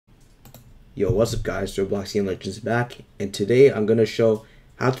Yo, what's up guys, Roblox Game Legends back, and today I'm going to show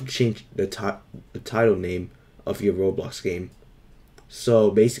how to change the title name of your Roblox game.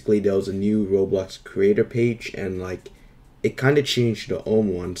 So basically there was a new Roblox creator page and it kind of changed the old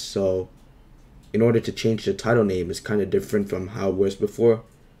one, so in order to change the title name is kind of different from how it was before,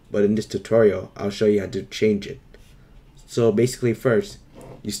 but in this tutorial I'll show you how to change it. So basically first,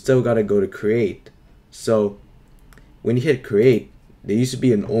 you still got to go to create. So when you hit create, there used to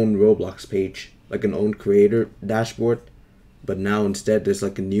be an own Roblox page, like an own creator dashboard, but now instead there's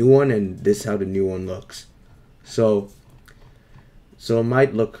like a new one, and this is how the new one looks. So it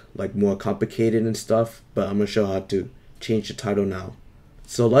might look like more complicated and stuff, but I'm gonna show how to change the title now.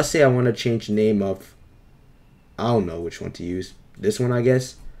 So let's say I want to change the name of, I don't know which one to use, this one I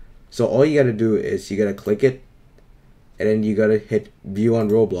guess. So all you gotta do is you gotta click it, and then you gotta hit view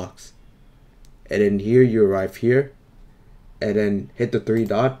on Roblox, and then here you arrive here, and then hit the three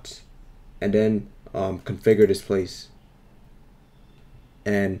dots, and then configure this place.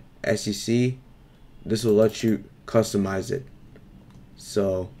 And as you see, this will let you customize it.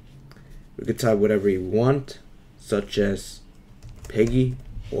 So we could type whatever you want, such as Piggy,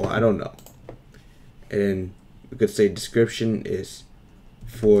 or I don't know. And we could say description is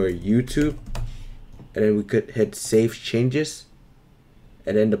for YouTube, and then we could hit save changes,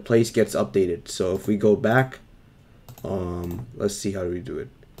 and then the place gets updated. So if we go back, let's see how do we do it.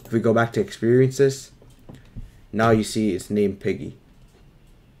 If we go back to experiences, now you see it's named Piggy,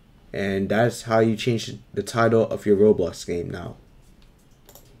 and that's how you change the title of your Roblox game now.